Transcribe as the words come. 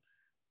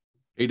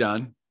Hey,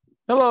 Don.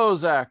 Hello,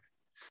 Zach.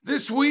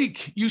 This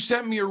week, you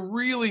sent me a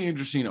really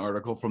interesting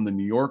article from the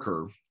New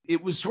Yorker.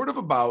 It was sort of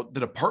about the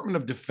Department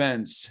of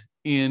Defense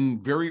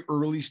in very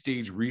early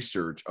stage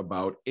research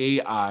about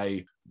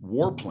AI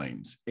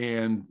warplanes.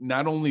 And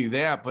not only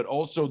that, but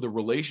also the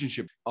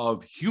relationship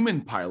of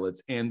human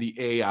pilots and the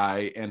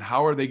AI, and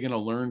how are they going to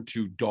learn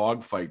to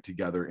dogfight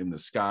together in the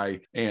sky.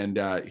 And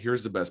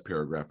here's the best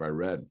paragraph I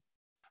read.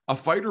 A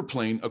fighter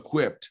plane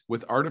equipped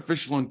with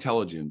artificial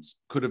intelligence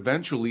could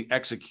eventually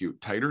execute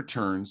tighter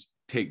turns,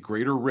 take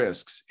greater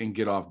risks, and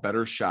get off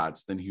better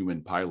shots than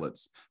human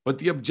pilots. But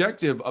the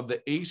objective of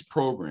the ACE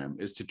program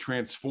is to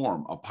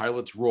transform a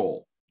pilot's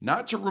role,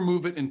 not to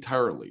remove it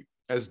entirely.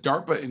 As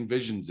DARPA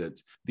envisions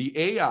it, the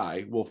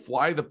AI will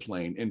fly the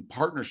plane in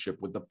partnership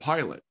with the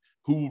pilot,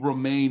 who will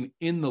remain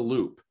in the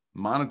loop,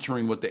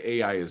 monitoring what the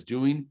AI is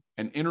doing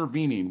and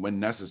intervening when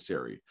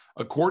necessary.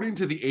 According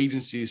to the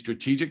agency's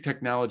Strategic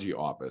Technology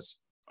Office,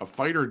 a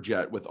fighter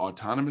jet with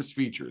autonomous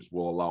features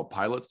will allow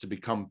pilots to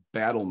become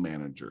battle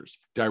managers,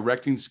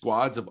 directing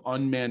squads of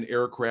unmanned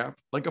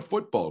aircraft like a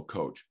football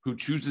coach who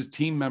chooses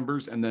team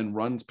members and then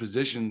runs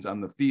positions on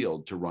the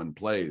field to run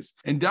plays.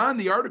 And Don,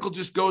 the article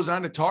just goes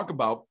on to talk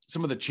about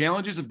some of the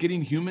challenges of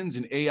getting humans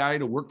and AI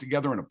to work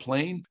together in a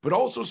plane, but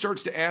also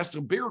starts to ask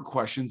some bigger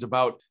questions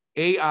about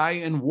AI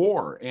and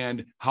war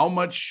and how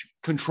much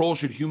control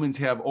should humans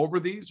have over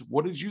these.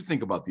 What did you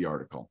think about the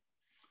article?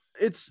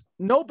 It's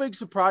no big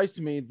surprise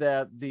to me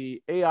that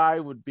the AI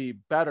would be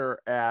better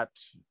at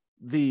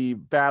the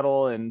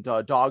battle and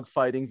dog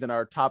fighting than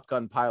our Top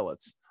Gun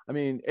pilots. I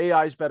mean,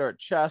 AI is better at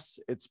chess,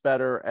 it's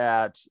better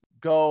at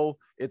Go,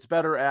 it's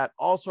better at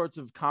all sorts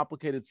of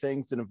complicated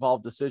things that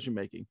involve decision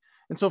making.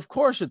 And so, of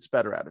course, it's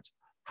better at it.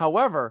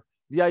 However,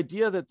 the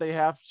idea that they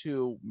have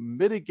to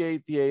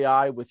mitigate the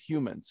AI with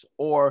humans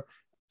or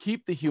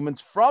keep the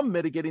humans from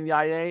mitigating the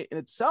IA in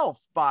itself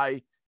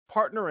by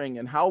partnering,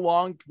 and how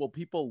long will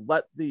people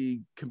let the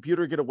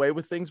computer get away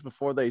with things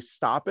before they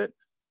stop it?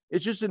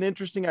 It's just an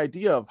interesting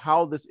idea of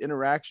how this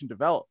interaction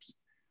develops.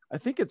 I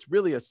think it's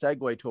really a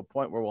segue to a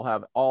point where we'll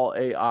have all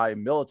AI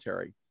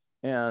military,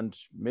 and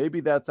maybe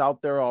that's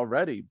out there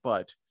already,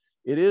 but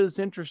it is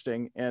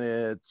interesting, and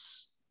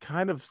it's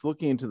kind of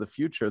looking into the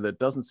future that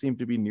doesn't seem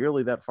to be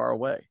nearly that far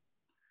away.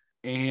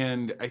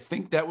 And I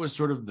think that was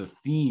sort of the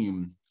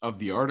theme of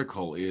the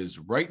article is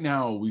right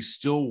now we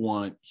still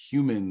want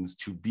humans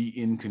to be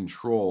in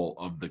control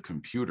of the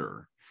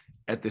computer.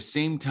 At the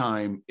same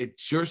time, it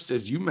just,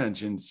 as you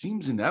mentioned,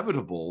 seems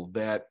inevitable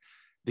that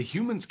the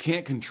humans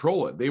can't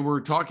control it. They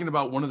were talking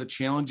about one of the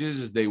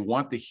challenges is they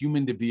want the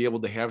human to be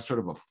able to have sort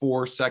of a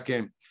 4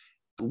 second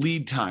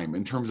lead time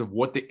in terms of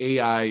what the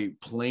AI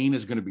plane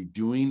is going to be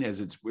doing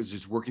as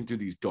it's working through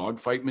these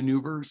dogfight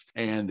maneuvers.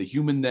 And the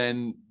human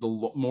then,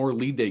 the more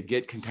lead they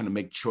get, can kind of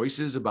make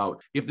choices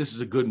about if this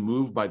is a good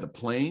move by the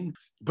plane.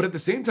 But at the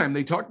same time,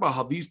 they talk about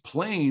how these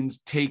planes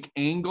take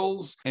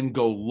angles and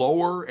go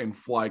lower and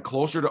fly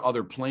closer to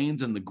other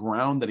planes than the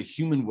ground that a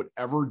human would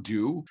ever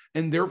do.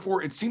 And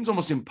therefore, it seems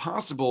almost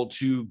impossible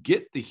to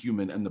get the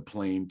human and the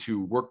plane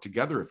to work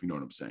together, if you know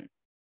what I'm saying.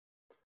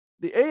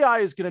 The AI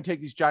is going to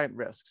take these giant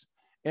risks,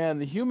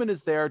 and the human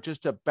is there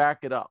just to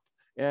back it up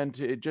and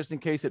just in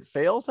case it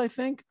fails, I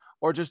think,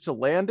 or just to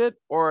land it,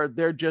 or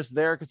they're just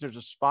there because there's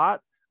a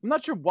spot. I'm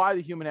not sure why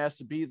the human has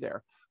to be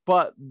there,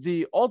 but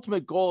the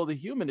ultimate goal of the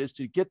human is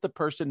to get the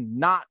person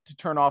not to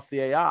turn off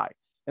the AI.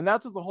 And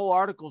that's what the whole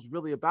article is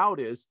really about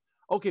is,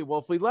 okay, well,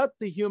 if we let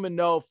the human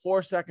know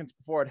 4 seconds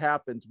before it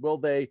happens, will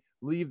they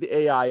leave the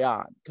AI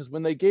on? Because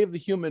when they gave the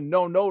human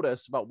no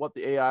notice about what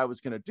the AI was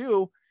going to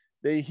do,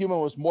 the human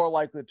was more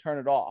likely to turn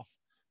it off.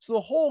 So the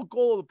whole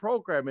goal of the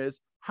program is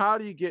how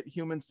do you get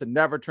humans to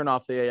never turn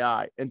off the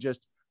AI and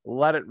just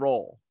let it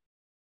roll?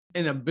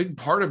 And a big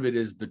part of it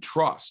is the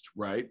trust,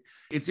 right?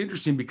 It's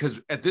interesting because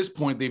at this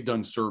point, they've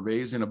done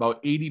surveys, and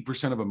about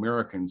 80% of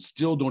Americans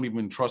still don't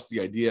even trust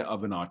the idea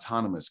of an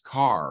autonomous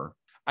car.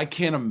 I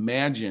can't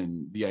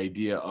imagine the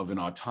idea of an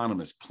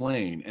autonomous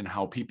plane and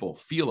how people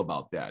feel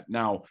about that.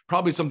 Now,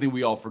 probably something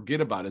we all forget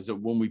about is that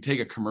when we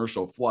take a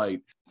commercial flight,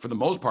 for the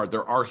most part,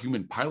 there are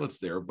human pilots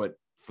there, but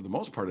for the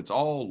most part, it's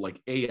all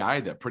like AI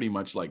that pretty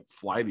much like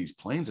fly these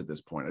planes at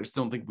this point. I just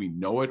don't think we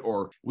know it,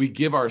 or we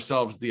give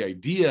ourselves the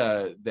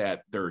idea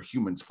that there are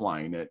humans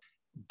flying it.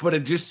 But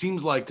it just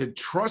seems like to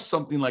trust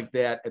something like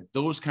that at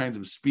those kinds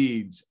of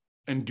speeds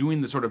and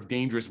doing the sort of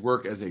dangerous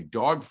work as a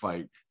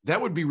dogfight,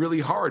 that would be really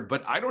hard.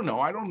 But I don't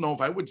know. I don't know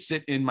if I would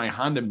sit in my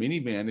Honda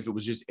minivan if it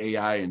was just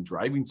AI and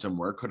driving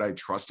somewhere. Could I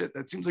trust it?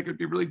 That seems like it'd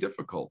be really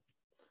difficult.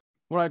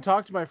 When I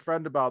talked to my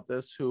friend about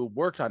this, who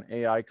worked on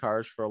AI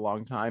cars for a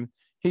long time,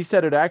 he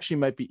said it actually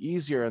might be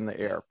easier in the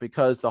air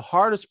because the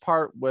hardest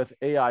part with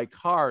AI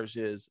cars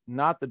is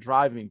not the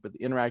driving, but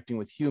the interacting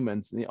with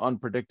humans and the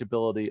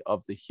unpredictability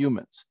of the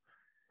humans.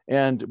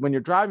 And when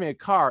you're driving a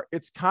car,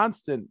 it's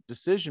constant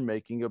decision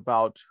making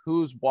about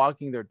who's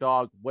walking their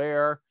dog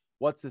where,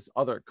 what's this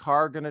other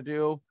car going to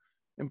do.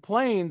 In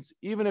planes,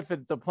 even if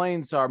the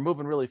planes are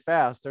moving really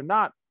fast, they're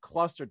not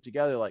clustered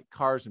together like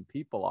cars and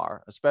people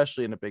are,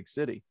 especially in a big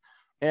city.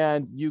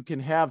 and you can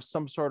have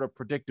some sort of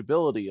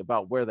predictability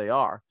about where they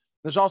are.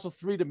 There's also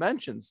 3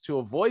 dimensions to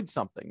avoid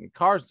something. In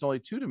cars, it's only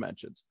 2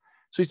 dimensions.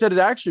 So he said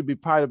it'd actually be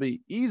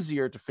probably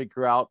easier to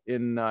figure out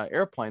in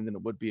airplane than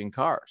it would be in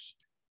cars.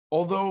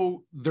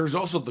 Although there's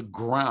also the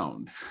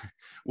ground,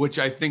 which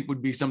I think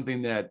would be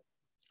something that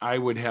I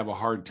would have a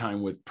hard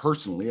time with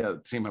personally.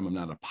 At the same time, I'm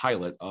not a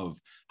pilot, of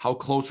how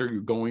close are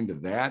you going to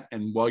that?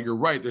 And while you're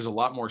right, there's a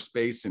lot more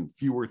space and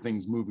fewer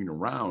things moving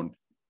around.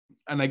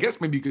 And I guess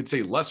maybe you could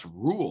say less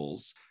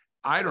rules.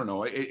 I don't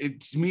know.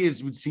 To me,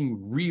 it would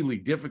seem really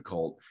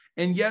difficult.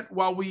 And yet,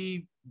 while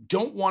we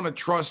don't want to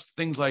trust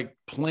things like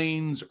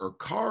planes or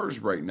cars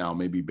right now,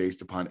 maybe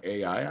based upon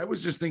AI, I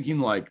was just thinking,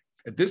 like,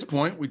 at this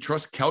point, we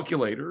trust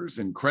calculators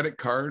and credit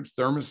cards,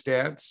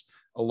 thermostats,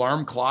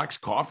 alarm clocks,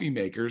 coffee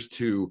makers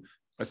to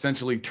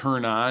essentially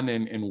turn on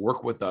and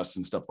work with us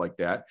and stuff like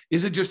that.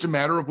 Is it just a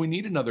matter of we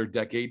need another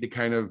decade to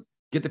kind of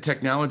get the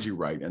technology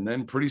right? And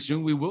then pretty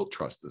soon we will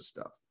trust this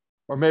stuff.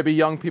 Or maybe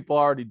young people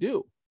already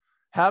do.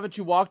 Haven't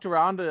you walked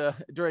around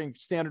during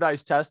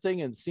standardized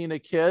testing and seen a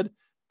kid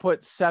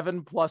put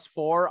 7 +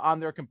 4 on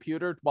their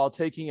computer while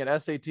taking an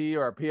SAT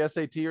or a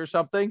PSAT or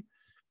something?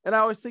 And I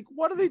always think,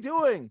 what are they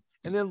doing?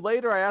 And then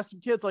later I asked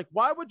some kids, like,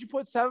 why would you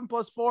put 7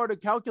 + 4 in a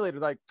calculator?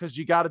 Like, because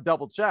you got to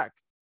double check.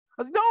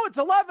 I was like, no, it's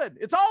 11.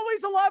 It's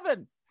always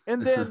 11.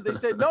 And then they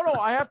said, no,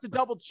 I have to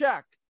double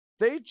check.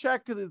 They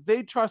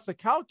trust the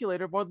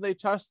calculator more than they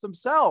trust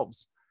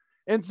themselves.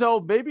 And so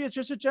maybe it's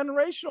just a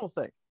generational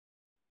thing.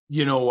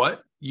 You know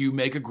what? You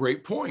make a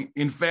great point.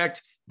 In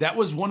fact, that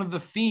was one of the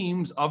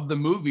themes of the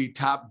movie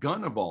Top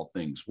Gun, of all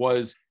things,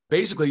 was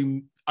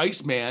basically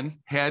Iceman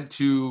had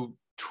to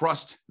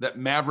trust that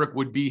Maverick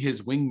would be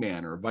his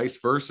wingman, or vice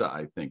versa,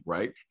 I think,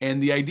 right?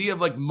 And the idea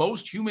of, like,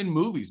 most human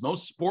movies,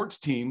 most sports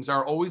teams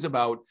are always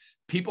about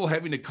people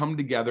having to come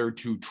together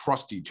to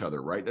trust each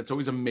other, right? That's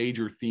always a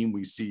major theme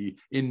we see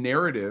in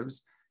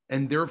narratives.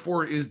 And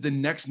therefore, is the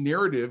next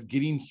narrative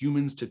getting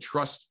humans to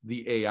trust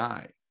the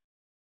AI?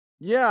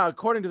 Yeah,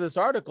 according to this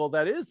article,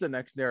 that is the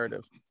next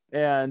narrative.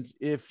 And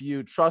if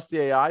you trust the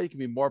AI, you can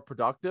be more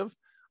productive.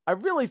 I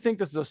really think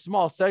this is a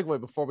small segue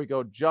before we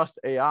go just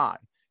AI.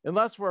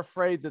 Unless we're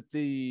afraid that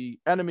the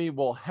enemy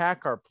will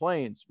hack our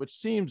planes, which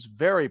seems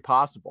very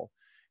possible.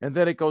 And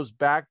then it goes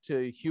back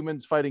to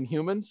humans fighting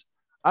humans.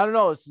 I don't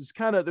know. It's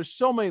kind of, there's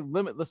so many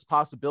limitless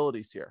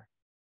possibilities here.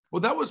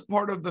 Well, that was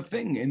part of the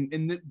thing.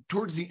 And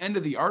towards the end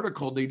of the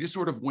article, they just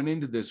sort of went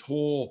into this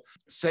whole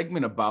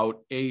segment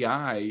about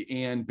AI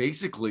and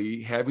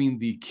basically having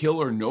the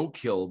kill or no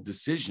kill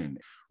decision.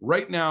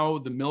 Right now,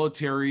 the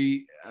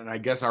military, and I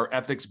guess our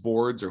ethics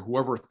boards or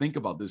whoever think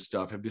about this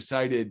stuff, have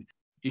decided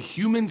a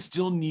human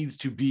still needs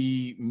to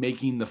be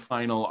making the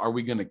final, are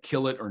we going to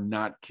kill it or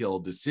not kill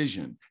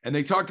decision? And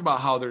they talked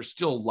about how there's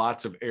still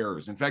lots of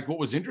errors. In fact, what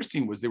was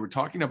interesting was they were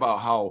talking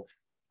about how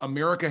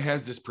America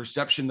has this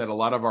perception that a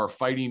lot of our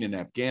fighting in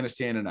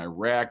Afghanistan and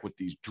Iraq with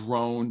these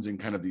drones and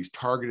kind of these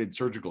targeted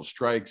surgical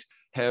strikes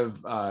have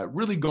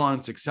really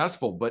gone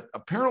successful. But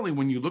apparently,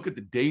 when you look at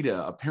the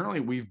data, apparently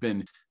we've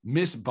been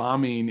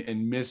miss-bombing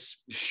and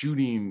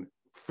miss-shooting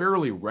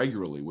fairly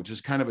regularly, which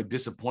is kind of a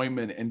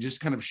disappointment, and just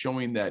kind of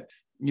showing that,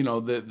 you know,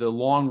 the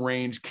long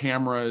range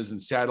cameras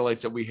and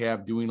satellites that we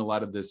have doing a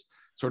lot of this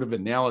sort of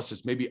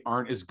analysis maybe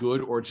aren't as good,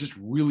 or it's just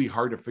really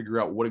hard to figure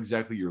out what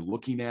exactly you're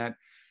looking at.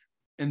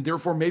 And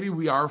therefore, maybe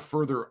we are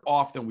further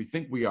off than we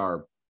think we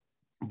are.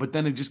 But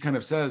then it just kind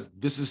of says,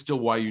 this is still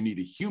why you need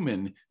a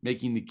human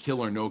making the kill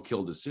or no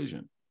kill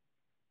decision.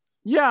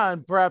 Yeah,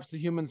 and perhaps the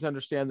humans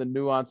understand the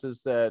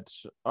nuances that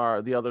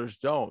the others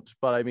don't.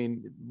 But I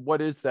mean,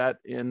 what is that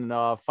in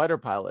fighter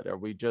pilot? Are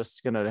we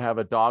just going to have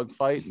a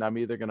dogfight, and I'm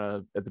either going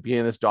to, at the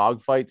beginning of this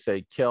dogfight,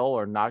 say kill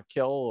or not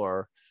kill,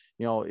 or,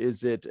 you know,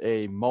 is it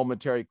a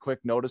momentary quick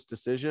notice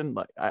decision?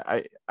 Like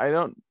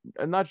I'm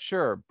not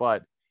sure,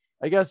 but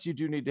I guess you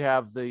do need to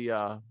have you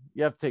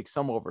have to take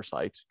some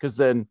oversight, because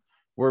then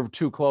we're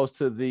too close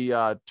to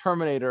the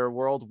Terminator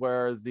world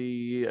where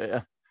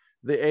the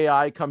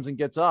AI comes and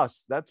gets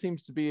us. That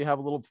seems to have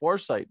a little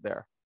foresight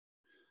there.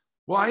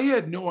 Well, I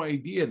had no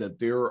idea that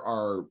there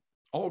are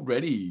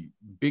already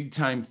big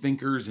time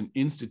thinkers and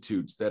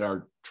institutes that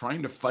are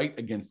trying to fight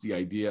against the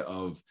idea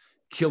of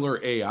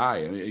killer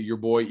AI. Your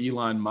boy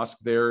Elon Musk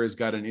there has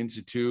got an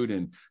institute,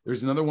 and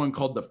there's another one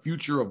called the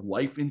Future of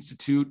Life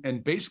Institute.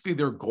 And basically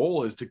their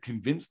goal is to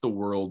convince the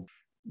world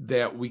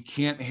that we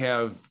can't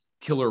have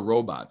killer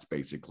robots,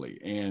 basically.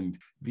 And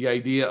the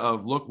idea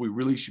of, look, we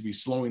really should be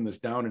slowing this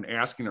down and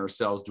asking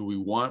ourselves, do we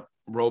want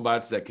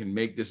robots that can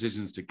make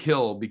decisions to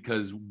kill?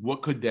 Because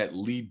what could that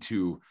lead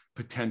to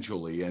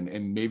potentially?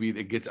 And maybe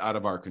it gets out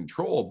of our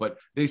control. But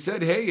they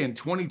said, hey, in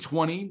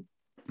 2020,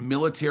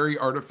 Military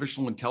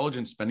artificial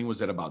intelligence spending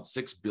was at about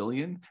 6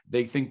 billion.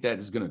 They think that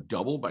is going to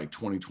double by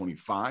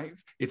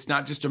 2025. It's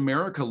not just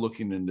America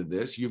looking into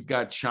this. You've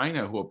got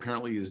China, who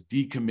apparently has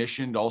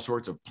decommissioned all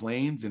sorts of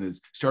planes and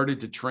has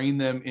started to train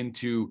them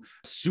into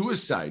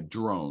suicide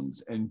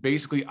drones and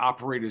basically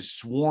operate as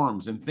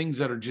swarms and things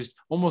that are just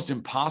almost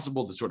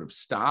impossible to sort of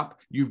stop.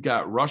 You've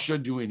got Russia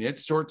doing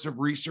its sorts of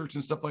research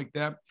and stuff like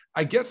that.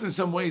 I guess in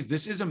some ways,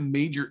 this is a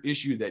major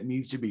issue that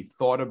needs to be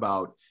thought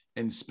about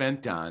and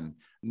spent on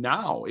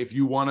now if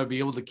you want to be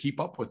able to keep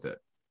up with it.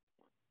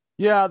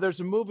 Yeah,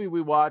 there's a movie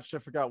we watched, I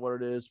forgot what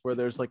it is, where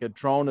there's like a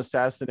drone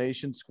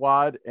assassination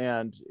squad,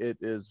 and it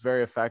is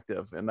very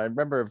effective. And I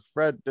remember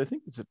Fred, I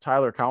think it's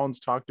Tyler Collins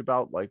talked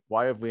about, like,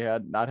 why have we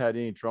not had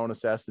any drone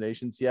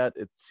assassinations yet?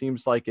 It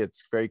seems like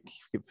it's very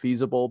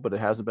feasible, but it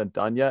hasn't been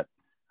done yet.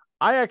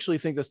 I actually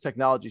think this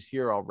technology is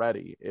here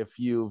already. If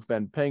you've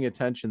been paying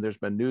attention, there's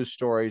been news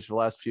stories for the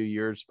last few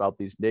years about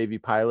these Navy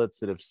pilots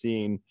that have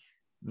seen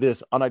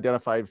this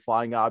unidentified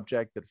flying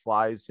object that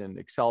flies and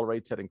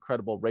accelerates at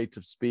incredible rates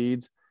of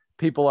speeds.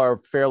 People are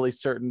fairly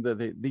certain that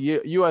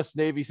the U.S.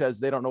 Navy says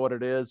they don't know what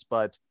it is,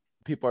 but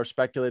people are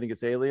speculating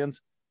it's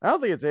aliens. I don't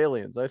think it's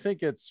aliens. I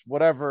think it's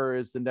whatever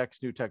is the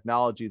next new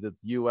technology that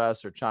the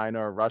U.S. or China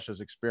or Russia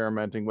is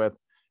experimenting with.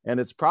 And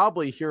it's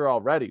probably here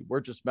already. We're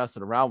just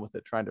messing around with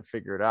it, trying to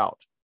figure it out.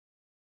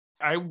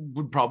 I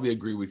would probably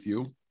agree with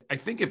you. I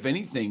think if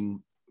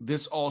anything,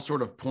 this all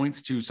sort of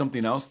points to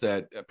something else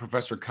that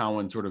Professor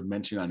Cowan sort of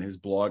mentioned on his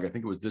blog. I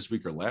think it was this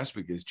week or last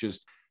week, is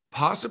just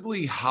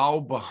possibly how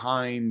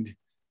behind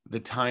the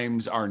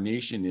times our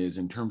nation is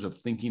in terms of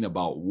thinking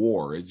about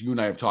war. As you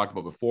and I have talked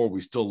about before, we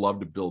still love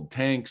to build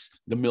tanks.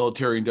 The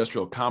military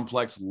industrial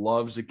complex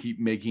loves to keep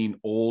making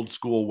old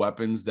school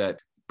weapons that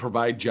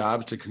provide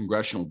jobs to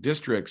congressional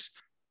districts.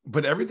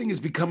 But everything is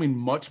becoming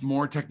much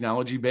more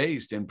technology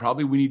based. And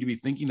probably we need to be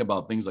thinking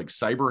about things like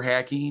cyber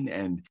hacking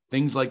and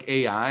things like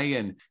AI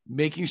and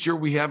making sure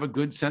we have a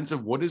good sense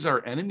of what is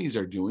our enemies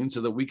are doing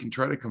so that we can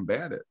try to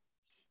combat it.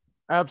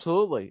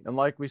 Absolutely. And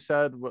like we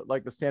said,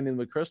 like the Stanley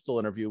McChrystal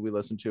interview we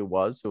listened to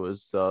was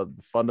the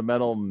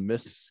fundamental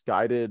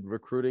misguided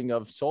recruiting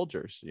of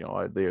soldiers. You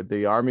know,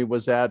 the Army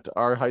was at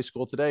our high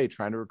school today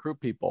trying to recruit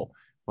people.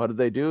 What did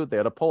they do? They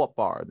had a pull-up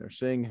bar and they're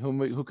seeing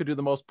who could do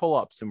the most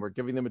pull-ups, and we're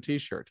giving them a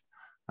t-shirt.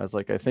 I was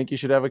like, I think you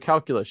should have a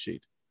calculus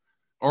sheet.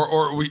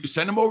 Or we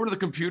send them over to the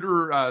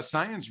computer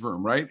science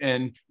room, right?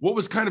 And what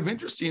was kind of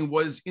interesting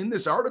was in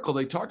this article,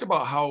 they talked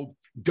about how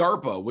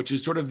DARPA, which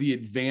is sort of the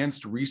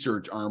advanced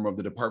research arm of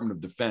the Department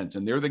of Defense,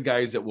 and they're the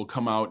guys that will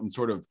come out and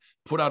sort of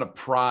put out a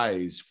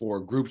prize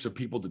for groups of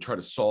people to try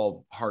to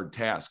solve hard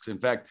tasks. In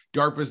fact,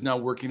 DARPA is now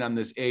working on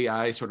this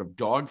AI sort of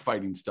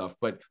dogfighting stuff.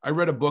 But I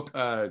read a book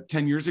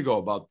 10 years ago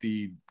about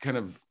the kind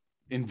of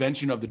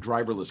invention of the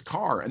driverless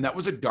car. And that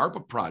was a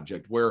DARPA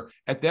project where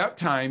at that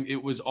time,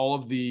 it was all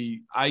of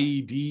the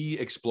IED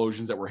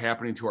explosions that were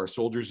happening to our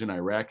soldiers in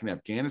Iraq and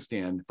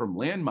Afghanistan from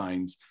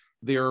landmines.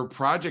 Their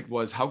project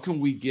was, how can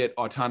we get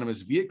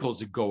autonomous vehicles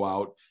to go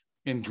out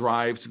and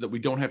drive so that we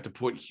don't have to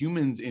put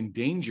humans in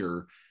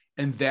danger?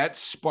 And that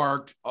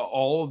sparked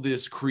all of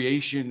this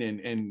creation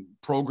and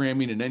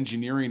programming and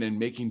engineering and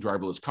making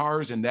driverless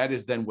cars. And that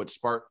is then what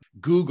sparked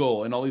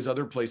Google and all these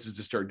other places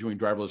to start doing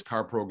driverless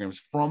car programs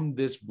from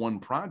this one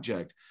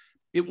project.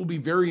 It will be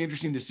very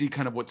interesting to see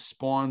kind of what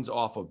spawns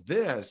off of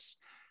this.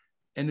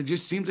 And it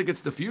just seems like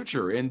it's the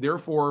future. And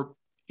therefore,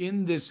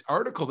 in this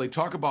article, they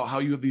talk about how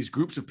you have these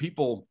groups of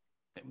people.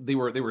 They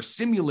were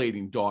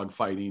simulating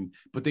dogfighting,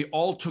 but they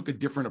all took a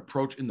different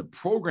approach in the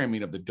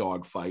programming of the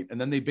dogfight. And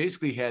then they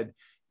basically had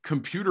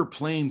computer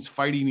planes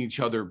fighting each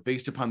other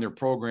based upon their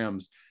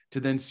programs to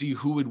then see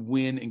who would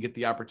win and get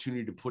the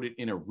opportunity to put it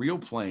in a real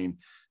plane.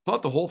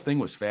 Thought the whole thing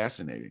was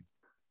fascinating.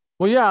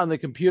 Well, yeah, and the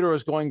computer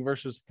was going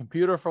versus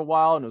computer for a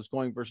while, and it was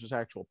going versus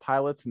actual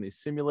pilots in these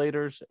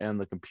simulators, and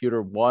the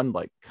computer won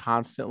like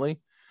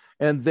constantly.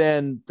 And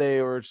then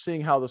they were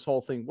seeing how this whole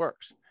thing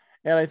works.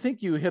 And I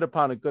think you hit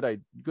upon a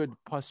good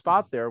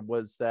spot there,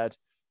 was that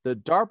the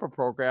DARPA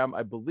program,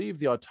 I believe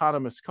the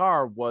autonomous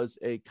car was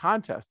a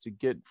contest to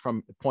get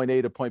from point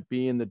A to point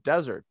B in the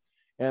desert.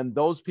 And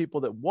those people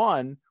that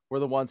won were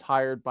the ones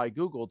hired by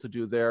Google to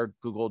do their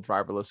Google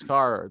driverless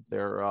car,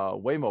 their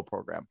Waymo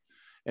program.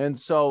 And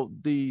so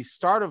the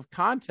start of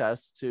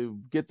contests to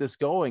get this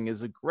going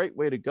is a great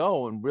way to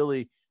go, and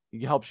really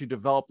helps you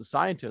develop the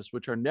scientists,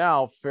 which are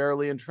now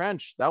fairly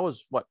entrenched. That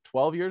was what,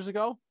 12 years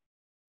ago?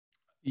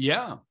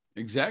 Yeah,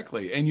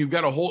 exactly. And you've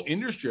got a whole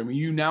industry. I mean,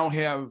 you now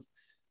have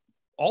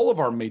all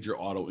of our major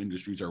auto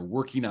industries are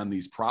working on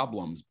these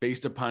problems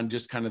based upon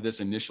just kind of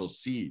this initial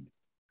seed.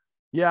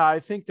 Yeah,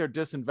 I think they're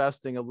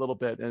disinvesting a little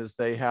bit as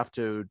they have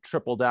to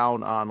triple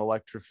down on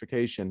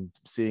electrification,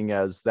 seeing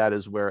as that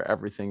is where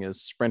everything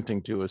is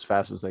sprinting to as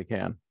fast as they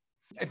can.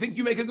 I think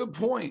you make a good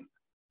point.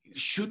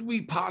 Should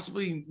we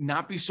possibly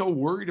not be so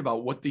worried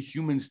about what the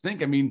humans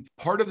think? I mean,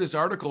 part of this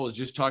article is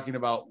just talking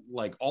about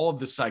like all of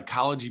the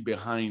psychology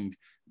behind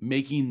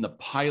making the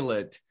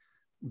pilot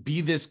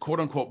be this quote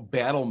unquote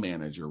battle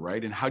manager,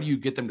 right? And how do you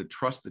get them to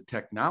trust the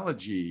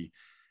technology?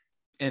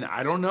 And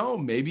I don't know,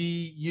 maybe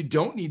you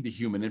don't need the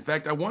human. In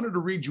fact, I wanted to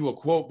read you a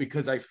quote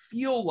because I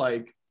feel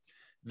like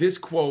this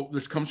quote,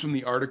 which comes from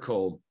the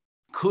article,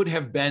 could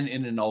have been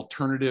in an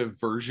alternative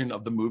version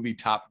of the movie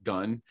Top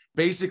Gun.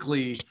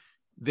 Basically,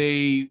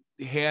 they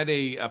had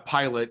a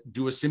pilot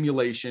do a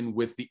simulation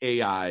with the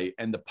AI,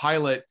 and the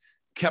pilot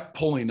kept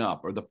pulling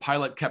up, or the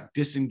pilot kept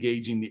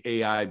disengaging the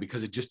AI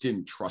because it just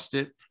didn't trust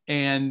it.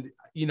 And,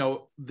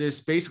 this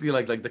basically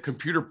like the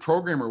computer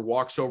programmer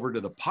walks over to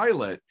the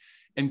pilot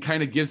and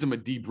kind of gives them a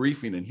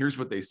debriefing. And here's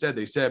what they said.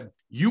 They said,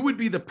 "You would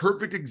be the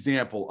perfect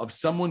example of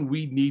someone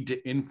we need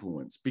to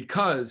influence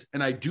because,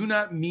 and I do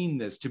not mean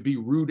this to be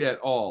rude at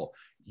all,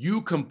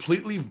 you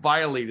completely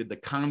violated the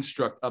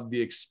construct of the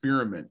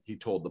experiment," he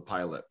told the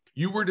pilot.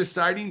 "You were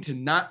deciding to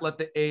not let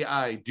the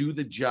AI do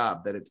the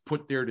job that it's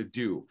put there to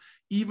do,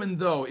 even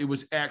though it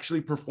was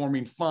actually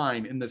performing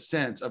fine in the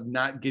sense of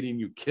not getting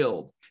you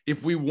killed.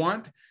 If we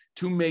want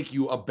to make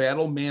you a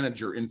battle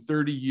manager in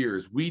 30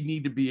 years, we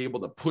need to be able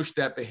to push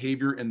that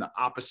behavior in the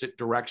opposite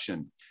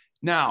direction."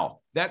 Now,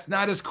 that's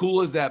not as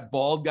cool as that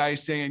bald guy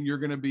saying you're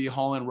going to be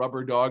hauling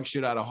rubber dog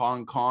shit out of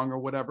Hong Kong or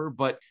whatever,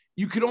 but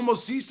you could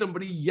almost see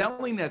somebody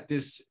yelling at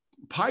this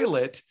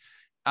pilot,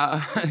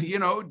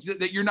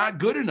 that you're not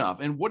good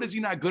enough. And what is he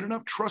not good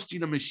enough?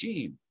 Trusting a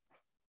machine.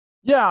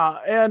 Yeah.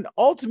 And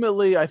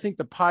ultimately, I think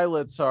the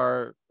pilots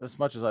are, as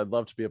much as I'd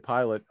love to be a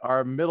pilot,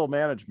 are middle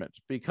management,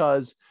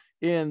 because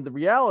in the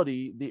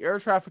reality, the air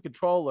traffic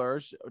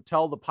controllers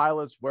tell the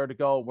pilots where to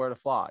go, where to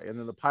fly, and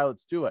then the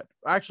pilots do it.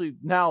 Actually,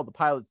 now the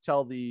pilots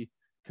tell the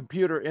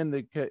computer in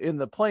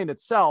the plane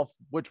itself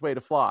which way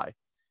to fly.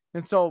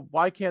 And so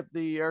why can't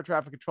the air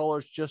traffic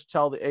controllers just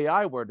tell the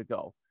AI where to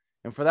go?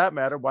 And for that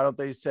matter, why don't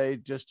they say,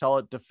 just tell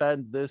it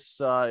defend this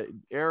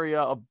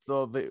area of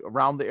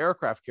around the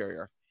aircraft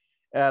carrier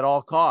at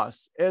all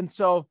costs? And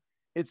so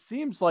it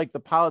seems like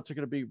the pilots are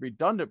going to be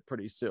redundant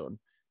pretty soon.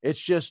 It's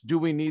just, do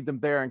we need them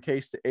there in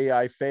case the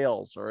AI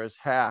fails or is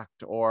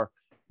hacked, or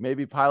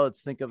maybe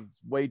pilots think of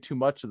way too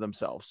much of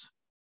themselves?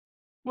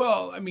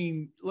 Well, I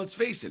mean, let's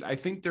face it. I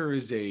think there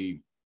is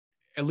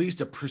at least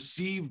a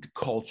perceived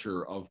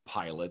culture of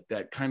pilot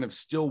that kind of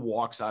still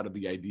walks out of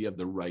the idea of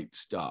the right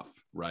stuff,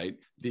 right?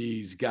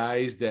 These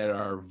guys that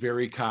are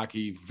very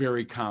cocky,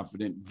 very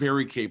confident,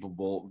 very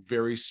capable,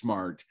 very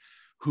smart,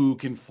 who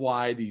can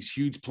fly these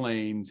huge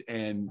planes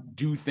and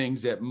do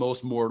things that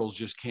most mortals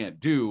just can't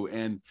do.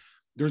 And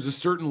there's a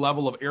certain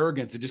level of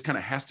arrogance that just kind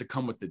of has to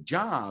come with the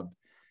job.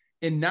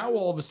 And now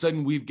all of a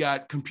sudden we've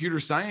got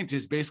computer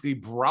scientists basically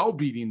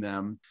browbeating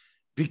them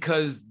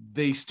because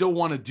they still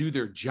want to do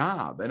their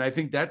job. And I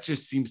think that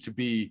just seems to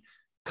be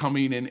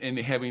coming in and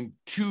having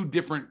two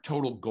different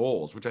total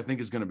goals, which I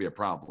think is going to be a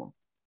problem.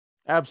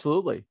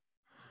 Absolutely.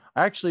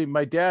 Actually,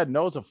 my dad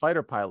knows a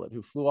fighter pilot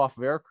who flew off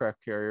of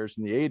aircraft carriers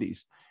in the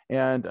 80s.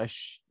 And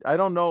I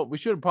don't know. We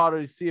should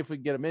probably see if we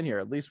can get him in here.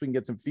 At least we can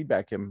get some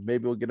feedback.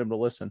 Maybe we'll get him to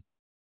listen.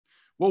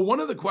 Well,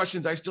 one of the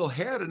questions I still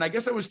had, and I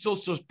guess I was still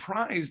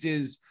surprised,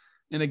 is,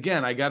 and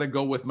again, I got to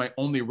go with my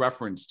only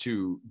reference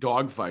to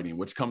dogfighting,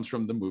 which comes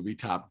from the movie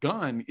Top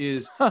Gun,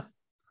 is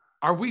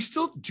are we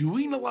still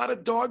doing a lot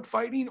of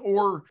dogfighting?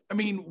 Or, I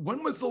mean,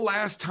 when was the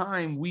last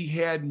time we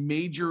had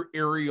major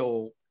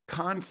aerial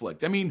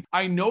conflict? I mean,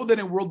 I know that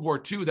in World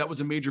War II, that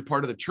was a major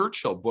part of the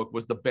Churchill book,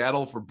 was the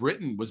battle for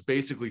Britain was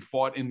basically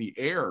fought in the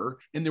air.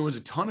 And there was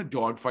a ton of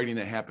dogfighting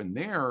that happened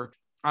there.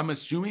 I'm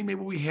assuming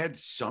maybe we had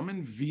some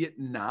in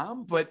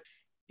Vietnam, but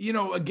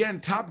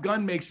again, Top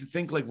Gun makes it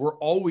think like we're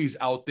always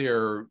out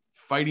there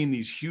fighting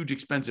these huge,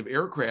 expensive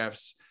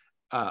aircrafts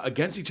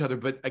against each other.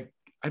 But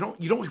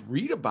you don't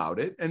read about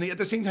it. And at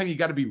the same time, you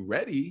got to be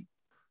ready.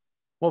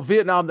 Well,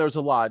 Vietnam, there's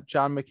a lot.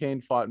 John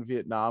McCain fought in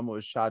Vietnam,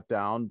 was shot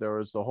down. There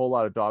was a whole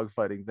lot of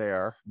dogfighting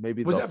there.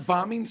 Maybe was that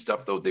bombing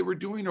stuff though they were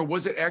doing, or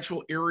was it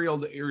actual aerial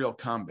to aerial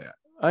combat?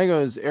 I think it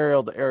was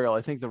aerial to aerial.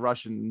 I think the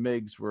Russian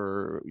MiGs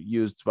were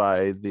used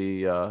by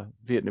the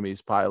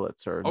Vietnamese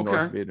pilots, or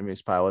North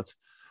Vietnamese pilots.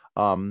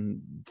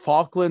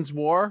 Falklands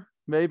War,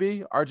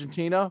 maybe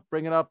Argentina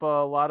bringing up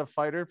a lot of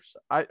fighters.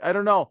 I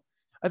don't know.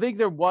 I think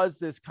there was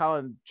this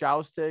kind of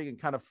jousting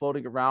and kind of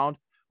floating around.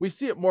 We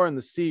see it more in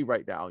the sea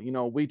right now.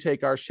 We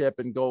take our ship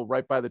and go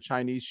right by the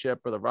Chinese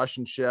ship or the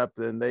Russian ship,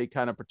 and they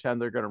kind of pretend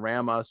they're going to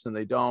ram us, and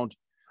they don't.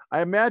 I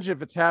imagine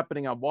if it's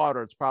happening on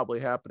water, it's probably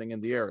happening in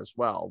the air as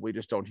well. We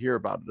just don't hear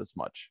about it as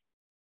much.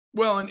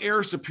 Well, and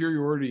air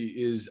superiority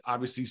is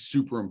obviously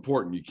super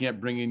important. You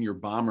can't bring in your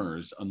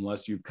bombers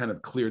unless you've kind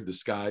of cleared the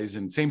skies.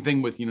 And same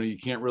thing with, you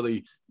can't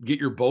really get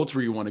your boats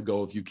where you want to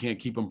go if you can't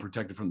keep them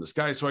protected from the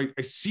sky. So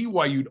I see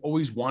why you'd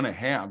always want to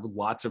have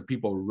lots of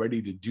people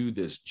ready to do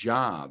this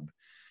job.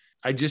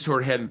 I just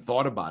sort of hadn't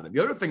thought about it.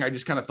 The other thing I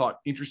just kind of thought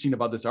interesting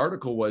about this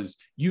article was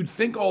you'd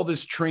think all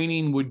this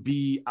training would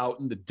be out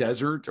in the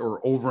desert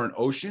or over an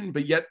ocean,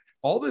 but yet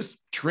all this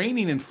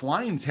training and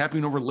flying is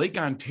happening over Lake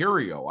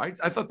Ontario. I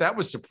thought that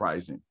was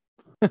surprising.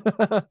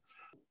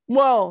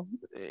 Well,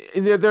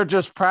 they're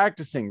just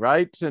practicing,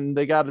 right? And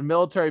they got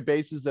military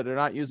bases that are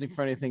not using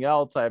for anything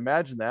else. I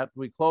imagine that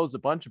we closed a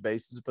bunch of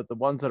bases, but the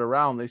ones that are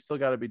around, they still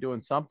got to be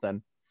doing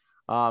something.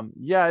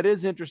 Yeah, it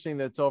is interesting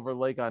that it's over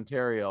Lake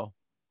Ontario.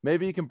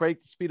 Maybe you can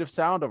break the speed of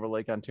sound over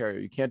Lake Ontario.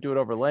 You can't do it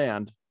over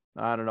land.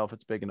 I don't know if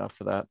it's big enough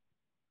for that.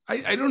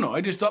 I don't know.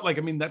 I just thought, like,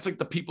 I mean, that's like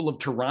the people of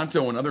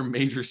Toronto and other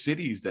major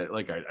cities that,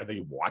 like, are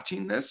they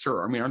watching this?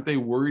 Or, I mean, aren't they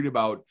worried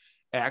about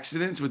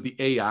accidents with the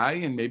AI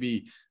and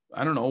maybe,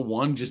 I don't know,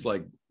 one just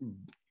like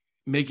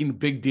making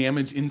big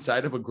damage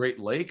inside of a Great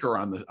Lake or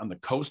on the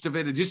coast of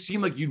it? It just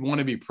seemed like you'd want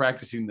to be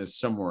practicing this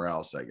somewhere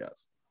else, I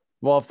guess.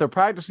 Well, if they're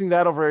practicing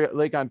that over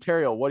Lake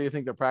Ontario, what do you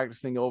think they're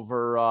practicing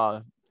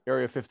over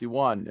Area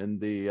 51 in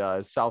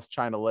the South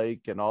China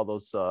Lake and all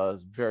those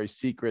very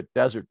secret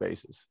desert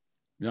bases?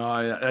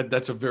 No,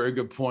 that's a very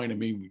good point. I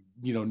mean,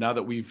 now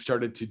that we've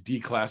started to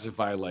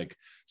declassify like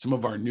some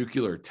of our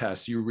nuclear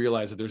tests, you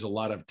realize that there's a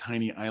lot of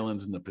tiny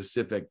islands in the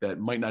Pacific that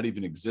might not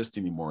even exist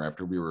anymore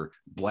after we were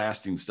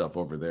blasting stuff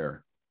over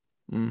there.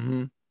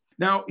 Mm-hmm.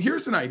 Now,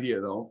 here's an idea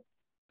though.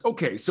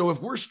 Okay, so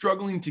if we're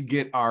struggling to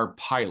get our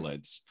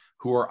pilots,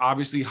 who are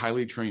obviously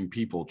highly trained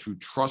people, to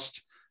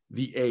trust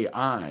the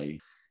AI,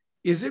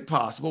 is it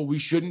possible we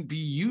shouldn't be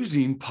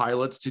using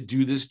pilots to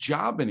do this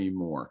job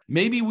anymore?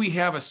 Maybe we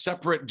have a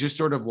separate, just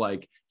sort of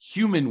like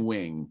human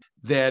wing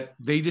that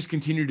they just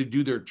continue to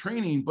do their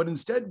training, but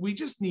instead we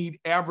just need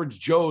average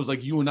Joes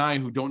like you and I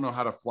who don't know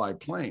how to fly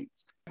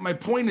planes. My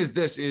point is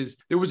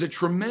there was a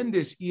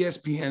tremendous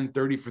ESPN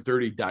 30 for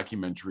 30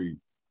 documentary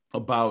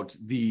about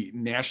the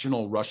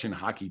national Russian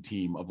hockey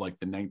team of like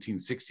the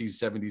 1960s,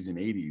 70s, and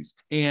 80s.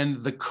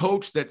 And the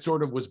coach that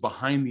sort of was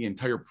behind the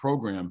entire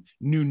program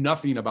knew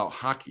nothing about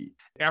hockey.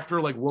 After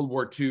like World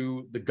War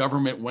II, the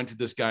government went to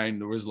this guy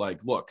and was like,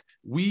 look,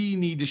 we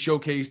need to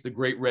showcase the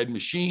Great Red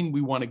Machine.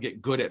 We want to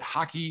get good at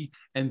hockey.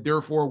 And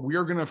therefore,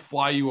 we're going to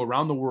fly you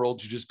around the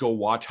world to just go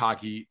watch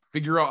hockey,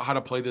 figure out how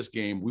to play this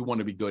game. We want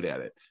to be good at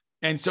it.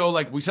 And so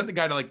like we sent the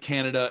guy to like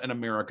Canada and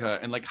America,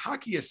 and like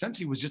hockey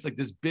essentially was just like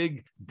this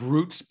big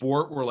brute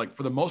sport where like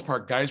for the most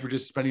part, guys were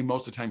just spending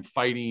most of the time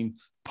fighting,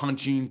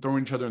 punching,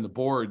 throwing each other in the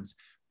boards.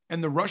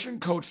 And the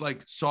Russian coach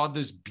like saw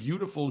this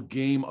beautiful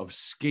game of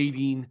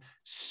skating,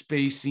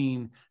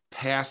 spacing,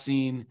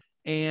 passing.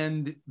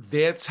 And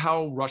that's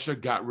how Russia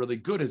got really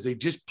good, is they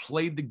just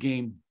played the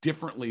game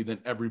differently than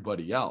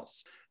everybody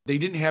else. They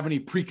didn't have any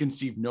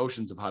preconceived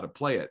notions of how to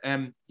play it.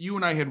 And you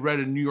and I had read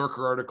a New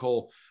Yorker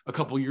article a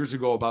couple of years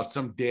ago about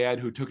some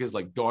dad who took his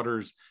like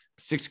daughter's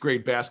 6th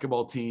grade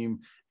basketball team,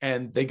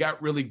 and they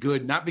got really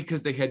good, not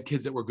because they had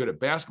kids that were good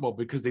at basketball,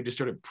 because they just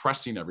started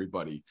pressing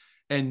everybody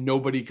and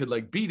nobody could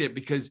like beat it,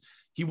 because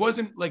he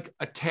wasn't like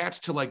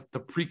attached to like the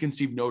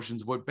preconceived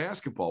notions of what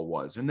basketball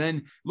was. And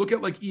then look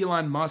at like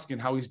Elon Musk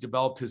and how he's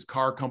developed his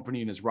car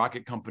company and his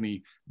rocket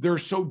company. They're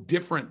so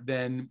different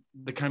than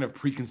the kind of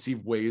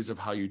preconceived ways of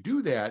how you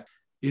do that.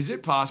 Is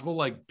it possible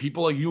like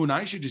people like you and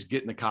I should just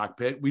get in the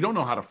cockpit? We don't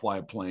know how to fly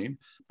a plane,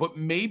 but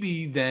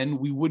maybe then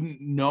we wouldn't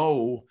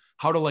know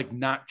how to like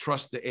not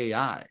trust the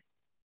AI.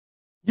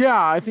 Yeah,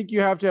 I think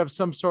you have to have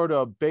some sort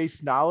of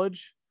base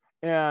knowledge,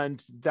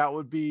 and that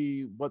would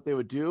be what they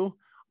would do.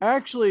 I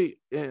actually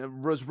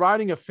was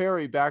riding a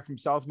ferry back from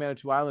South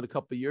Manitou Island a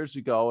couple of years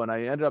ago, and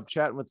I ended up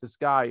chatting with this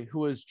guy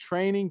who was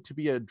training to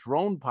be a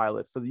drone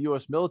pilot for the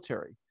U.S.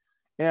 military.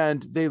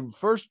 And they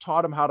first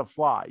taught him how to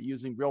fly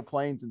using real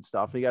planes and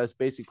stuff. He got his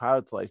basic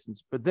pilot's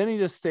license, but then he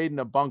just stayed in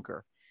a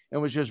bunker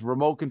and was just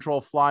remote control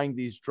flying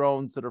these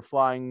drones that are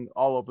flying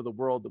all over the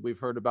world that we've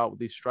heard about with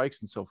these strikes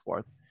and so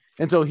forth.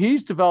 And so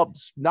he's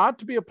developed not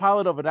to be a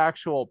pilot of an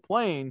actual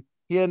plane.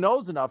 He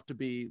knows enough to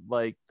be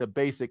like the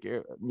basic,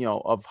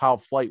 of how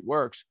flight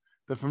works.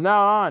 But from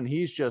now on,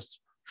 he's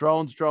just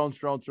drones.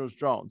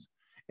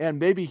 And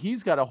maybe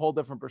he's got a whole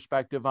different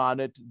perspective on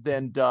it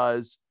than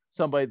does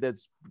somebody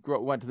that's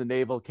went to the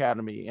Naval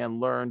Academy and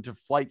learned to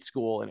flight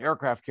school and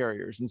aircraft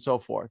carriers and so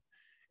forth.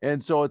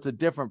 And so it's a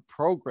different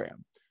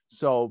program.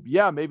 So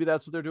yeah, maybe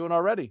that's what they're doing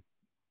already.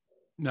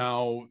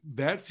 Now,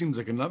 that seems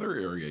like another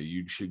area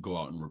you should go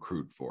out and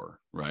recruit for,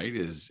 right?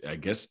 Is, I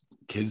guess,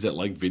 kids that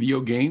like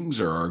video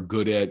games or are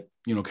good at,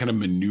 kind of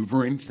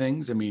maneuvering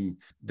things. I mean,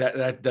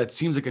 that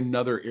seems like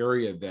another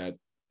area that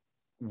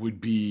would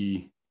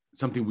be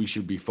something we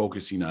should be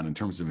focusing on in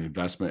terms of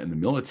investment in the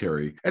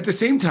military. At the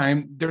same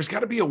time, there's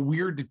got to be a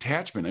weird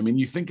detachment. I mean,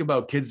 you think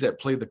about kids that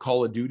play the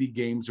Call of Duty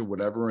games or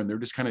whatever, and they're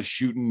just kind of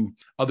shooting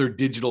other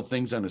digital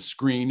things on a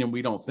screen, and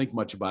we don't think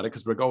much about it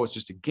because we're like, oh, it's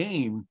just a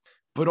game.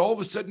 But all of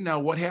a sudden now,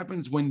 what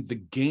happens when the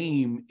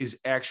game is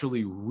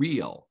actually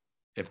real,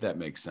 if that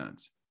makes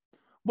sense?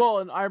 Well,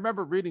 and I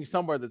remember reading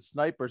somewhere that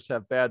snipers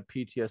have bad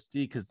PTSD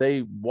because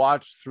they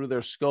watch through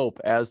their scope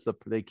as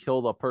they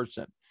kill the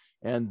person.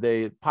 And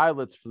the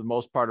pilots, for the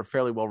most part, are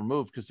fairly well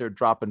removed because they're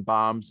dropping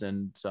bombs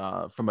and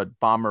from a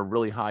bomber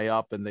really high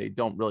up, and they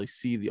don't really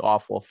see the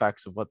awful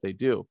effects of what they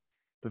do.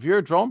 But if you're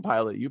a drone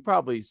pilot, you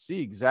probably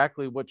see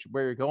exactly where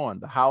you're going,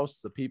 the house,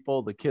 the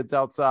people, the kids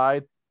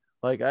outside.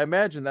 Like, I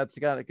imagine that's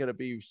going to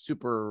be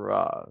super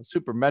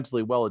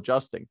mentally well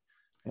adjusting.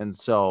 And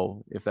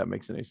so, if that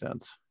makes any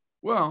sense.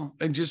 Well,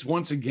 and just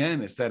once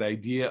again, it's that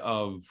idea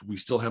of we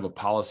still have a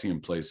policy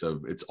in place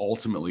of it's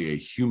ultimately a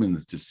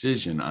human's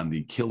decision on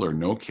the kill or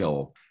no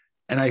kill.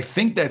 And I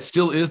think that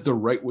still is the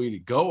right way to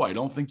go. I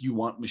don't think you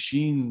want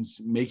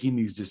machines making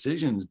these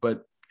decisions,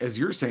 but as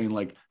you're saying,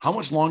 like, how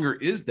much longer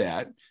is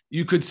that?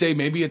 You could say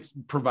maybe it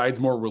provides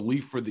more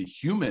relief for the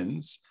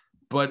humans,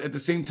 but at the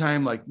same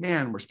time, like,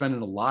 man, we're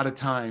spending a lot of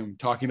time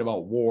talking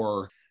about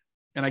war.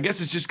 And I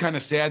guess it's just kind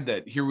of sad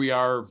that here we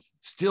are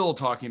still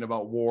talking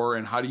about war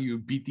and how do you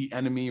beat the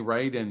enemy,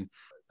 right? And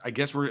I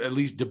guess we're at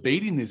least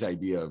debating this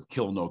idea of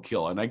kill, no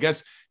kill. And I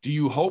guess, do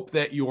you hope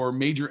that your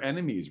major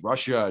enemies,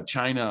 Russia,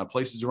 China,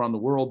 places around the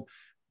world,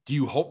 do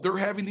you hope they're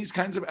having these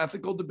kinds of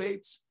ethical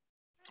debates?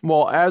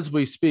 Well, as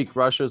we speak,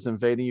 Russia's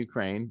invading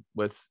Ukraine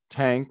with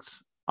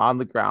tanks on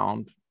the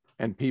ground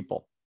and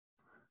people.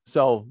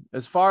 So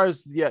as far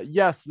as,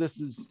 yes, this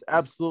is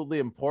absolutely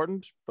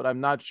important, but I'm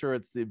not sure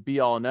it's the be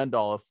all and end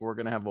all if we're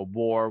going to have a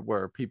war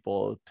where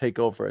people take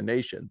over a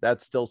nation.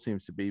 That still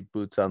seems to be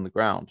boots on the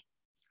ground.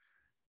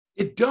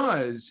 It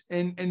does.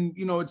 And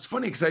you know, it's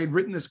funny because I had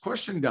written this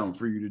question down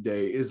for you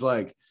today is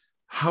like,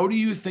 how do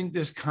you think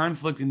this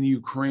conflict in the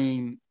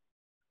Ukraine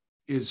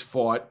is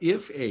fought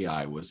if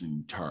AI was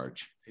in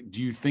charge?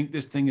 Do you think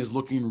this thing is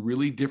looking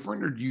really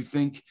different, or do you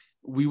think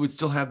we would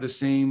still have the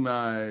same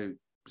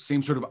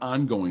sort of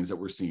ongoings that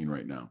we're seeing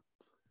right now?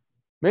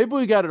 Maybe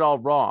we got it all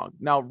wrong.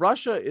 Now,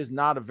 Russia is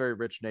not a very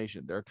rich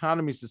nation. Their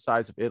economy is the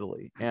size of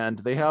Italy, and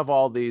they have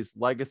all these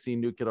legacy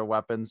nuclear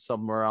weapons,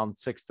 somewhere around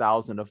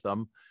 6,000 of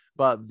them,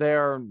 but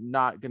they're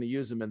not going to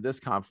use them in this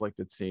conflict,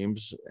 it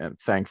seems, and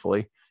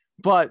thankfully.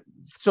 But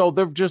so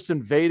they're just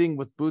invading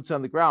with boots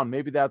on the ground.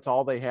 Maybe that's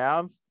all they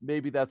have.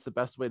 Maybe that's the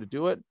best way to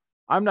do it.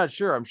 I'm not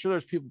sure. I'm sure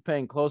there's people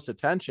paying close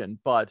attention,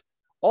 but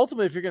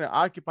ultimately, if you're going to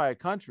occupy a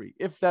country,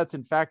 if that's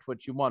in fact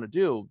what you want to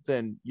do,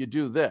 then you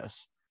do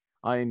this.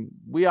 I mean,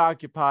 we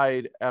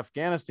occupied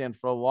Afghanistan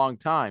for a long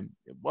time.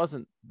 It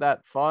wasn't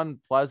that fun,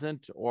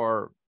 pleasant,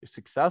 or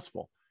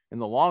successful in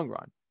the long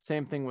run.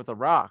 Same thing with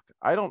Iraq.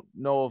 I don't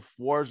know if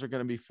wars are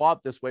going to be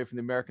fought this way from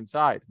the American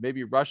side.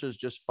 Maybe Russia's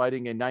just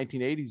fighting a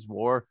 1980s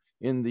war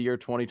in the year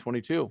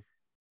 2022.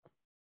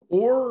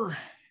 Or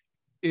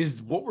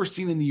is what we're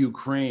seeing in the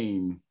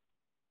Ukraine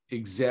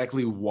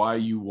exactly why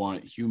you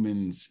want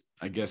humans,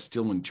 I guess,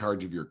 still in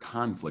charge of your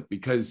conflict?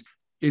 Because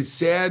as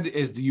sad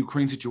as the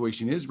Ukraine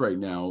situation is right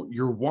now,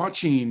 you're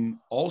watching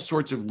all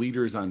sorts of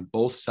leaders on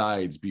both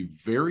sides be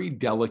very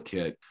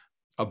delicate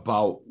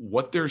about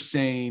what they're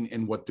saying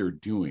and what they're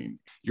doing.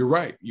 You're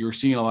right. You're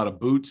seeing a lot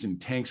of boots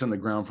and tanks on the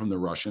ground from the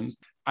Russians.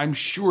 I'm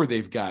sure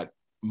they've got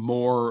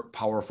more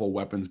powerful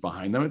weapons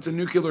behind them. It's a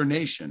nuclear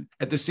nation.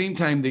 At the same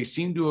time, they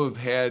seem to have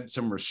had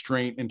some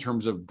restraint in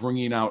terms of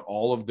bringing out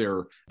all of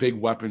their big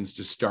weapons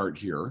to start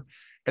here.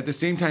 At the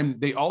same time,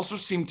 they also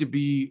seem to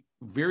be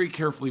very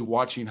carefully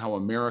watching how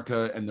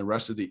America and the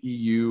rest of the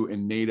EU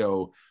and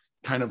NATO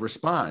kind of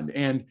respond.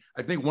 And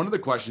I think one of the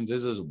questions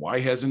is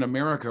why hasn't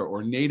America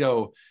or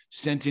NATO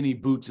sent any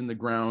boots in the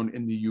ground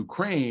in the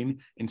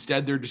Ukraine?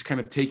 Instead, they're just kind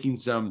of taking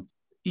some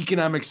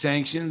economic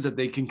sanctions that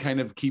they can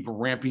kind of keep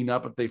ramping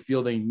up if they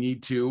feel they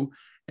need to.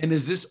 And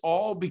is this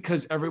all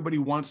because everybody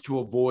wants to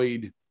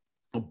avoid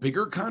a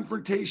bigger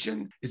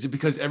confrontation? Is it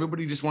because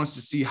everybody just wants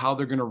to see how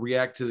they're going to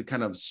react to the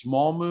kind of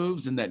small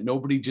moves and that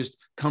nobody just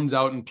comes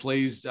out and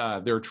plays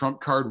their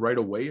trump card right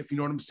away, if you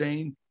know what I'm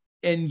saying?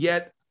 And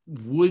yet,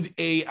 would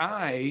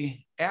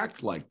AI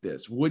act like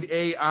this? Would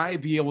AI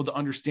be able to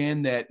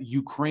understand that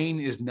Ukraine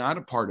is not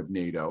a part of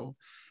NATO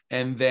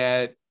and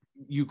that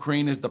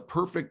Ukraine is the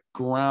perfect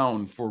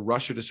ground for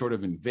Russia to sort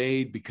of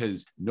invade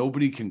because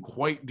nobody can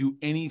quite do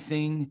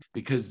anything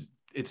because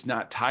it's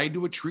not tied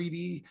to a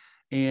treaty?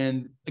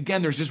 And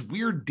again, there's this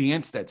weird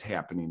dance that's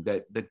happening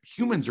that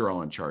humans are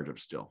all in charge of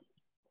still.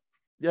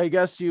 Yeah, I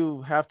guess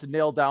you have to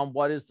nail down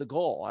what is the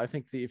goal. I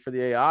think for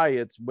the AI,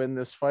 it's win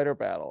this fighter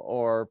battle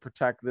or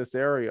protect this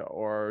area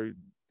or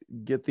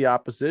get the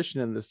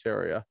opposition in this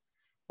area.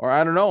 Or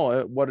I don't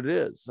know what it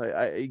is.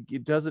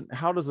 It doesn't,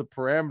 how does the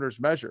parameters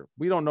measure?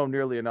 We don't know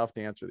nearly enough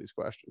to answer these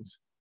questions.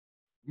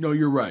 No,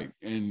 you're right.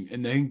 And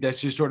I think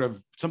that's just sort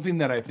of something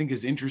that I think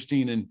is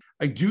interesting. And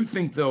I do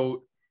think,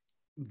 though,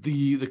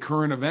 the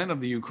current event of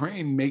the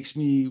Ukraine makes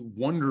me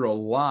wonder a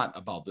lot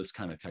about this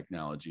kind of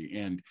technology.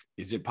 And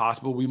is it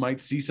possible we might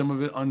see some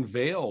of it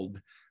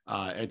unveiled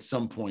at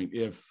some point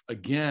if,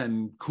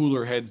 again,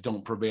 cooler heads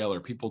don't prevail or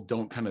people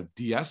don't kind of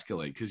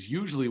de-escalate? Because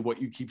usually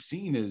what you keep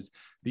seeing is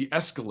the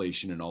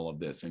escalation in all of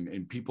this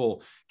and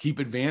people keep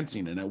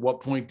advancing. And at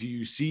what point do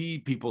you see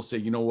people say,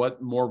 you know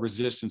what, more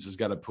resistance has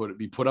got to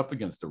be put up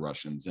against the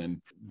Russians?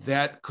 And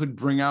that could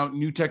bring out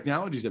new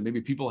technologies that maybe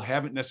people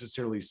haven't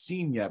necessarily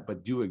seen yet,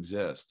 but do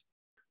exist.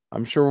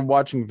 I'm sure we're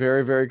watching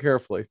very, very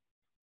carefully.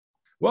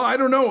 Well, I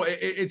don't know.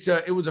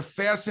 It was a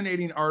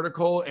fascinating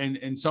article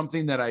and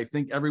something that I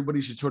think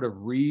everybody should sort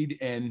of read.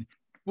 And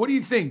what do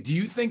you think? Do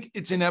you think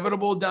it's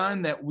inevitable,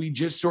 Don, that we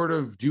just sort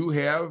of do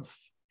have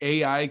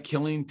AI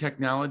killing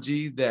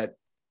technology that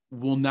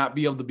will not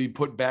be able to be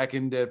put back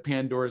into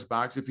Pandora's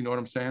box, if you know what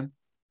I'm saying?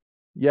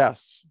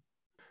 Yes.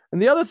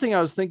 And the other thing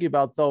I was thinking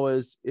about, though,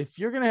 is if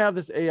you're going to have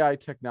this AI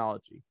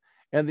technology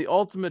and the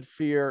ultimate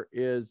fear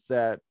is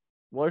that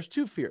Well, there's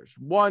two fears.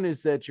 One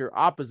is that your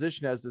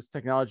opposition has this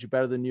technology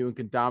better than you and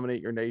can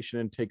dominate your nation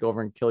and take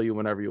over and kill you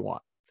whenever you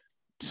want.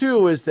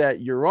 Two is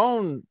that your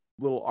own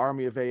little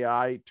army of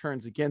AI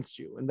turns against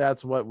you. And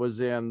that's what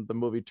was in the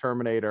movie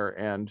Terminator.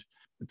 And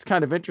it's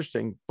kind of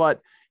interesting. But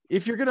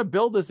if you're going to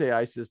build this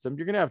AI system,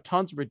 you're going to have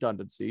tons of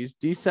redundancies,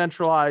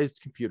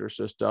 decentralized computer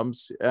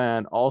systems,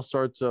 and all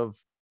sorts of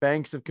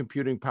banks of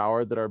computing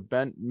power that are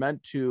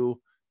meant to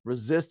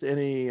resist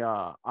any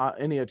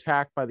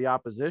attack by the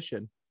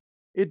opposition.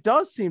 It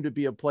does seem to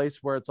be a place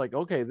where it's like,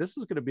 okay, this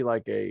is going to be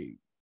like a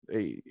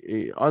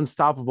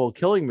unstoppable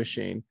killing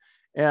machine.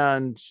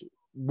 And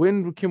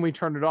when can we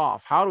turn it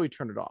off? How do we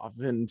turn it off?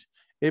 And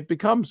it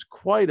becomes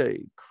quite a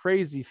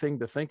crazy thing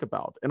to think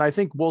about. And I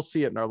think we'll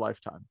see it in our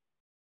lifetime.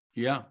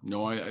 Yeah,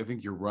 no, I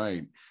think you're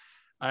right.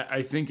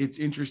 I think it's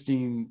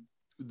interesting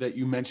that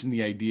you mentioned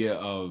the idea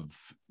of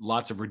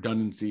lots of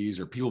redundancies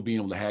or people being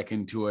able to hack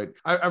into it.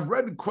 I've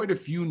read quite a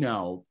few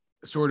now,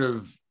 sort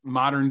of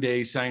modern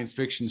day science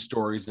fiction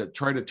stories that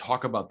try to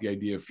talk about the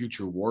idea of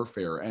future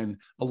warfare. And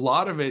a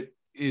lot of it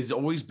is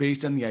always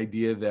based on the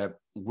idea that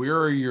where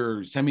are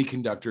your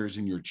semiconductors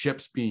and your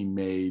chips being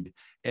made?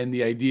 And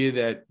the idea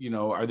that,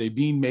 are they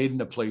being made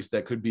in a place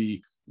that could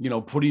be,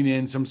 putting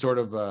in some sort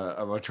of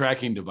a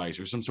tracking device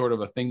or some sort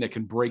of a thing that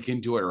can break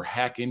into it or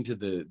hack into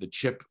the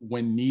chip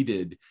when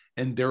needed.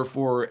 And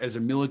therefore, as a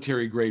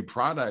military grade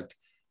product,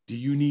 do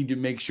you need to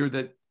make sure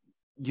that,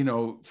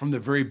 from the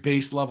very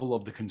base level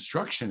of the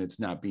construction,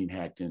 it's not being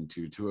hacked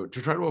into to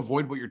try to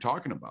avoid what you're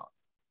talking about?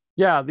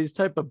 Yeah, these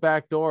type of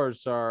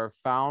backdoors are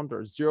found,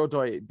 or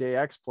zero-day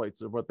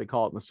exploits is what they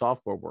call it in the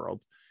software world.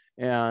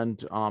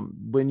 And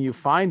when you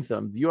find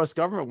them, the U.S.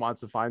 government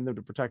wants to find them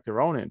to protect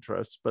their own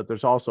interests, but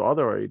there's also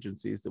other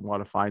agencies that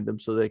want to find them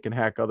so they can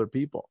hack other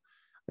people.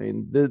 I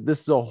mean,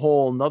 this is a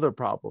whole nother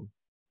problem.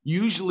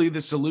 Usually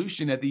the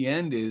solution at the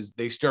end is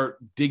they start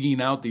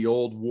digging out the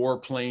old war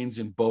planes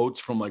and boats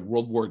from like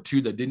World War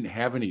II that didn't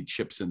have any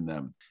chips in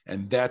them.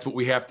 And that's what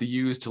we have to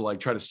use to like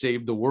try to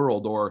save the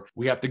world. Or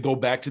we have to go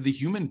back to the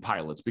human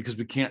pilots because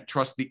we can't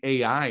trust the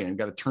AI and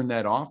got to turn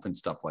that off and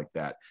stuff like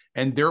that.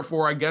 And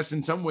therefore, I guess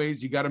in some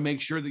ways, you got to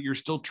make sure that you're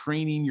still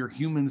training your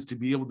humans to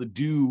be able to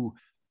do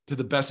to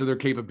the best of their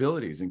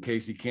capabilities in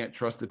case you can't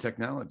trust the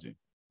technology.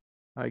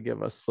 I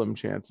give us slim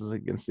chances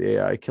against the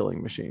AI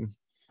killing machine.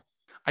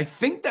 I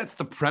think that's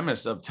the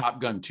premise of Top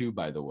Gun 2,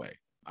 by the way.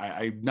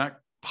 I'm not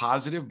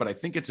positive, but I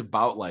think it's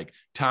about like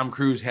Tom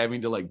Cruise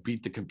having to like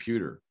beat the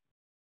computer.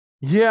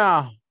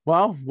 Yeah,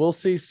 well, we'll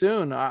see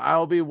soon.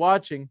 I'll be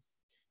watching.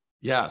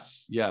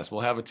 Yes.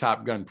 We'll have a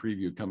Top Gun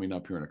preview coming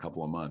up here in a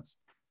couple of months.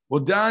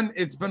 Well, Don,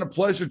 it's been a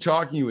pleasure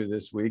talking with you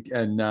this week,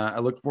 and I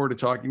look forward to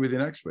talking with you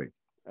next week.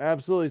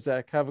 Absolutely,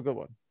 Zach. Have a good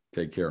one.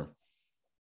 Take care.